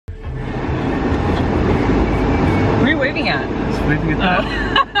waving at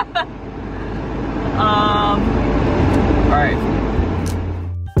that. All right.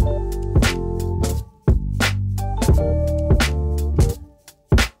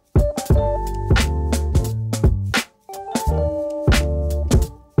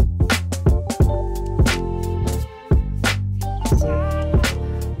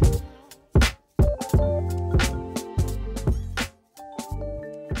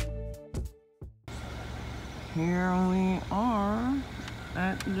 Here we are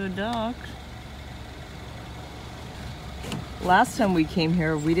at the dock. Last time we came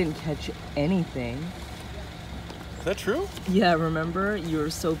here, we didn't catch anything. Is that true? Yeah, remember? You were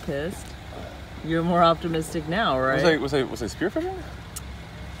so pissed. You're more optimistic now, right? Was I spearfishing?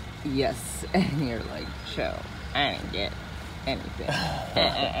 Yes, and you're like, chill. I didn't get anything.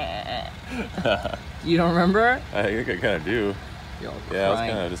 You don't remember? I think I kind of do. You're all Yeah, I was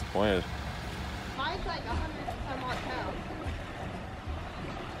crying. kind of disappointed. Mine's like 100 some odd pounds.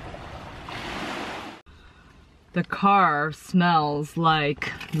 The car smells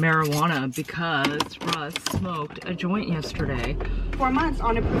like marijuana because Russ smoked a joint yesterday. 4 months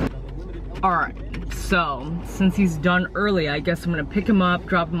on a. Alright, so since he's done early, I guess I'm gonna pick him up,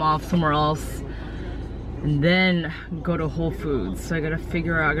 drop him off somewhere else, and then go to Whole Foods. So I gotta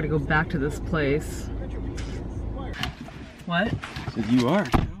figure out, I gotta go back to this place. What? So you are,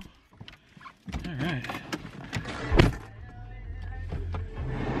 too. Alright.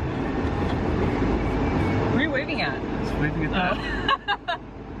 What are you waving at? Just waving at that.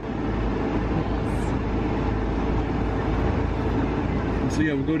 So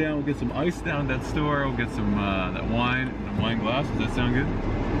yeah, we'll go down, we'll get some ice down at that store, we'll get some that wine and a wine glass. Does that sound good?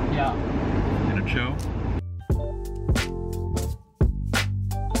 Yeah. And a cho.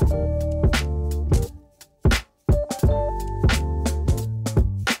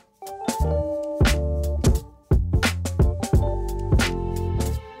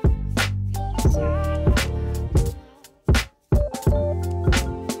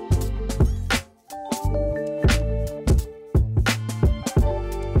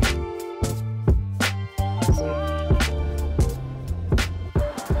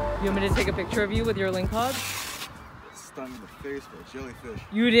 You want me to take a picture of you with your link hog? Stung in the face by a jellyfish.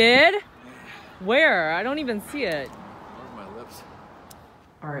 You did? Where? I don't even see it. Over my lips.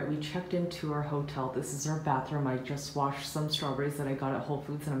 All right, we checked into our hotel. This is our bathroom. I just washed some strawberries that I got at Whole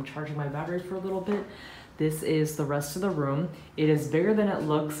Foods and I'm charging my battery for a little bit. This is the rest of the room. It is bigger than it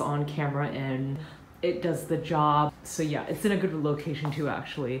looks on camera and it does the job. So yeah, it's in a good location too,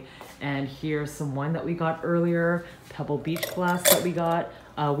 actually. And here's some wine that we got earlier, Pebble Beach glass that we got.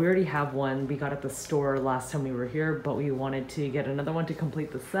 We already have one we got at the store last time we were here, but we wanted to get another one to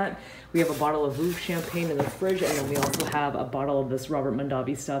complete the set. We have a bottle of Vouv champagne in the fridge, and then we also have a bottle of this Robert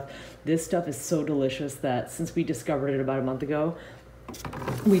Mondavi stuff. This stuff is so delicious that since we discovered it about a month ago,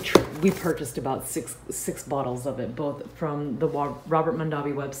 we purchased about six bottles of it, both from the Robert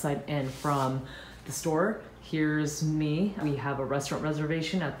Mondavi website and from the store. Here's me. We have a restaurant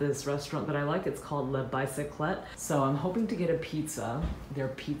reservation at this restaurant that I like. It's called Bicyclette. So I'm hoping to get a pizza. Their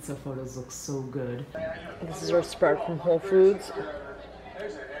pizza photos look so good. This is our spread from Whole Foods.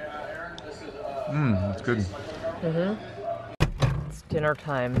 That's good. It's dinner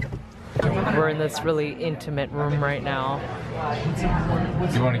time. We're in this really intimate room right now.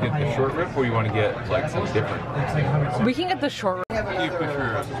 You want to get the short rib or you want to get like something different? We can get the short rib. Can you put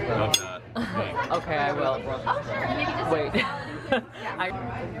your above that? Okay, I will. Wait.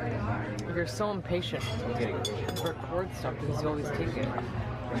 You're so impatient to record stuff because you always take it.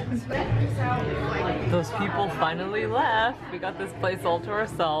 Those people finally left. We got this place all to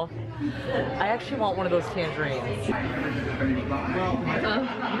ourselves. I actually want one of those tangerines.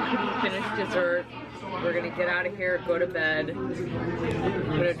 Finish dessert. We're gonna get out of here, go to bed. I'm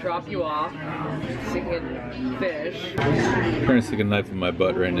gonna drop you off so you can fish. I'm trying to stick a knife in my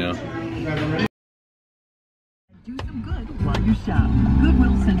butt right now. Do some good while you shop.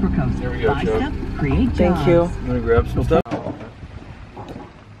 Goodwill Central Coast. There we go, Buy Joe. stuff, create jobs. Thank you. I'm gonna grab some stuff.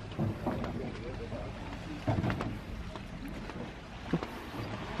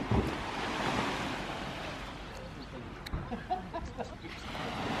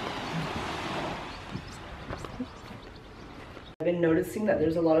 I've been noticing that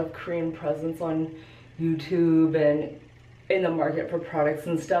there's a lot of Korean presence on YouTube and in the market for products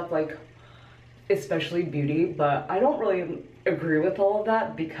and stuff, like especially beauty, but I don't really agree with all of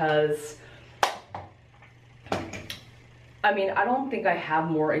that because I mean, I don't think I have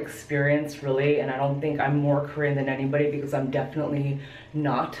more experience really, and I don't think I'm more Korean than anybody because I'm definitely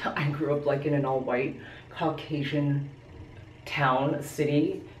not. I grew up like in an all-white Caucasian town,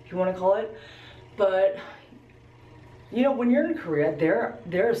 city, if you want to call it, but You know, when you're in Korea,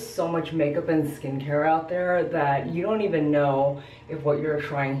 there's so much makeup and skincare out there that you don't even know if what you're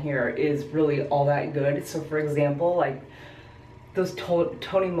trying here is really all that good. So for example, like those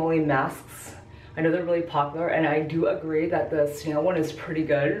Tony Moly masks, I know they're really popular, and I do agree that the snail one is pretty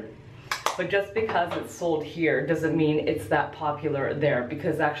good. But just because it's sold here doesn't mean it's that popular there,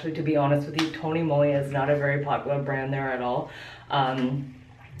 because actually, to be honest with you, Tony Moly is not a very popular brand there at all.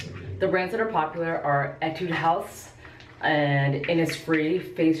 The brands that are popular are Etude House and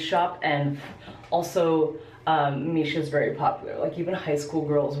Innisfree, Face Shop, and also Misha is very popular. Like even high school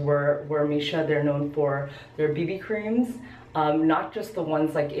girls wear Misha. They're known for their BB creams. Not just the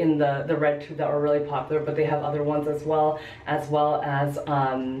ones like in the red tube that were really popular, but they have other ones as well as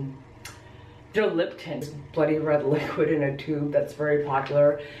their lip tint, bloody red liquid in a tube, that's very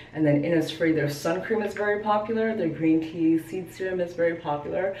popular. And then Innisfree, their sun cream is very popular. Their green tea seed serum is very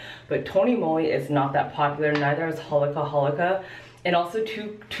popular. But Tony Moly is not that popular, neither is Holika. And also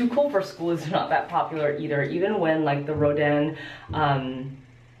Too Cool for School is not that popular either. Even when like the Rodin,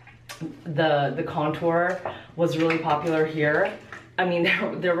 the contour was really popular here. I mean,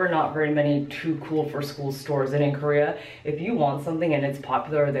 there were not very many Too Cool for School stores. And in Korea, if you want something and it's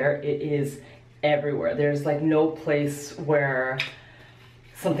popular there, it is everywhere. There's like no place where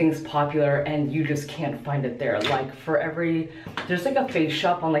something's popular and you just can't find it there. Like there's like a Face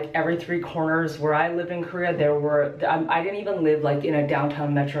Shop on like every 3 corners. Where I live in Korea, I didn't even live like in a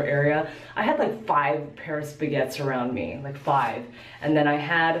downtown metro area. I had like 5 Paris baguettes around me, like 5. And then I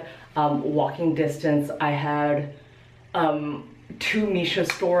had walking distance, I had 2 Misha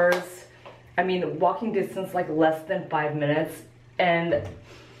stores. I mean, walking distance like less than 5 minutes. And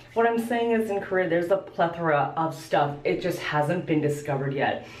what I'm saying is in Korea, there's a plethora of stuff. It just hasn't been discovered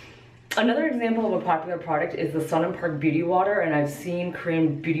yet. Another example of a popular product is the Sun & Park Beauty Water, and I've seen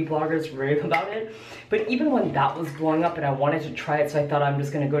Korean beauty bloggers rave about it. But even when that was blowing up and I wanted to try it, so I thought I'm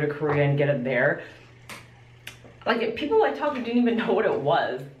just gonna go to Korea and get it there. Like, people I talked to didn't even know what it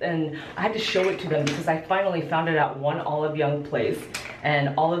was, and I had to show it to them because I finally found it at one Olive Young place.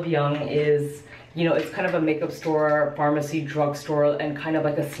 And Olive Young is, you know, it's kind of a makeup store, pharmacy, drugstore, and kind of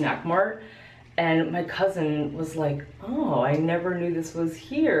like a snack mart. And my cousin was like, oh, I never knew this was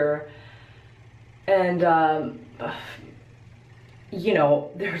here. And, you know,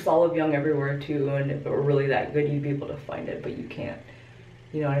 there's Olive Young everywhere too, and if it were really that good, you'd be able to find it, but you can't.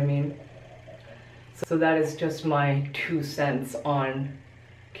 You know what I mean? So that is just my 2 cents on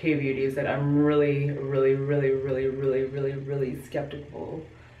K-beauties, that I'm really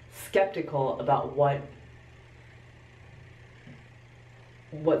skeptical about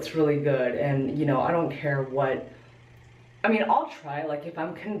what's really good. And you know, I don't care what, I mean, I'll try, like if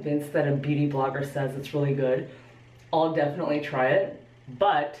I'm convinced that a beauty blogger says it's really good, I'll definitely try it,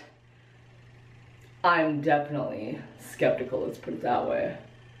 but I'm definitely skeptical, let's put it that way.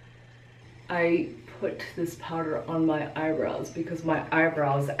 I put this powder on my eyebrows because my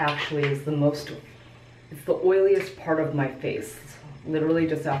eyebrows actually is it's the oiliest part of my face. Literally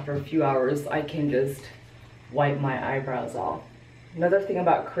just after a few hours, I can just wipe my eyebrows off. Another thing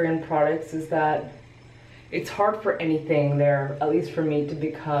about Korean products is that it's hard for anything there, at least for me, to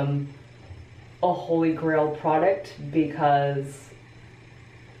become a holy grail product, because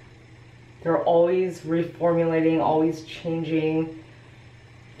they're always reformulating, always changing.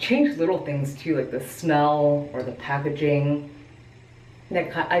 Change little things too, like the smell or the packaging.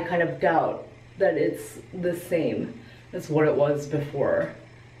 That I kind of doubt that it's the same as what it was before.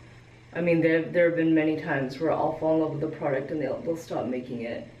 I mean, there have been many times where I'll fall in love with the product and they'll stop making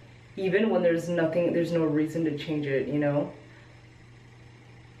it, even when there's no reason to change it, you know?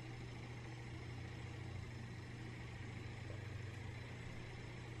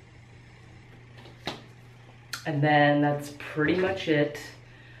 And then that's pretty much it.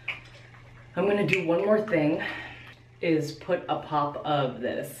 I'm gonna do one more thing, is put a pop of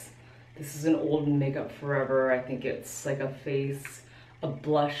this. This is an old Makeup Forever. I think it's like a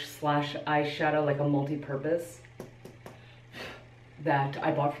blush slash eyeshadow, like a multi-purpose, that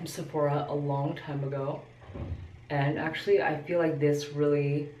I bought from Sephora a long time ago. And actually, I feel like this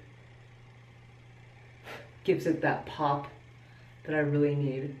really gives it that pop that I really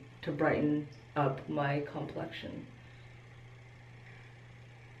need to brighten up my complexion.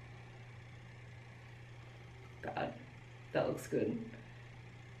 God, that looks good.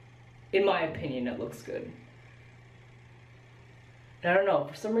 In my opinion, it looks good. And I don't know,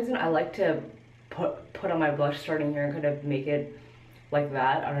 for some reason I like to put on my blush starting here and kind of make it like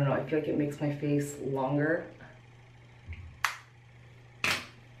that. I don't know, I feel like it makes my face longer.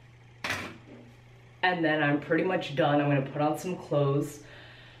 And then I'm pretty much done. I'm gonna put on some clothes.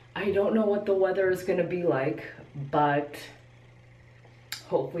 I don't know what the weather is gonna be like, but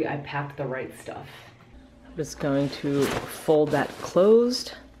hopefully I packed the right stuff. I'm just going to fold that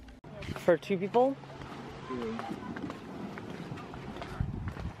closed for 2 people.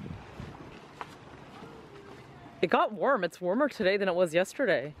 It got warm. It's warmer today than it was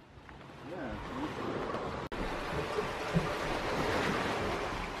yesterday.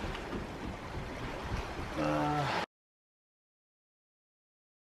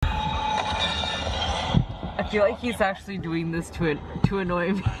 I feel like he's actually doing this to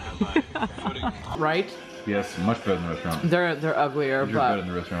annoy me. Right? Yes, much better than the restaurant. They're uglier, You're but better than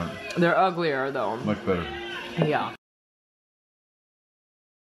the restaurant. they're uglier though. Much better. Yeah.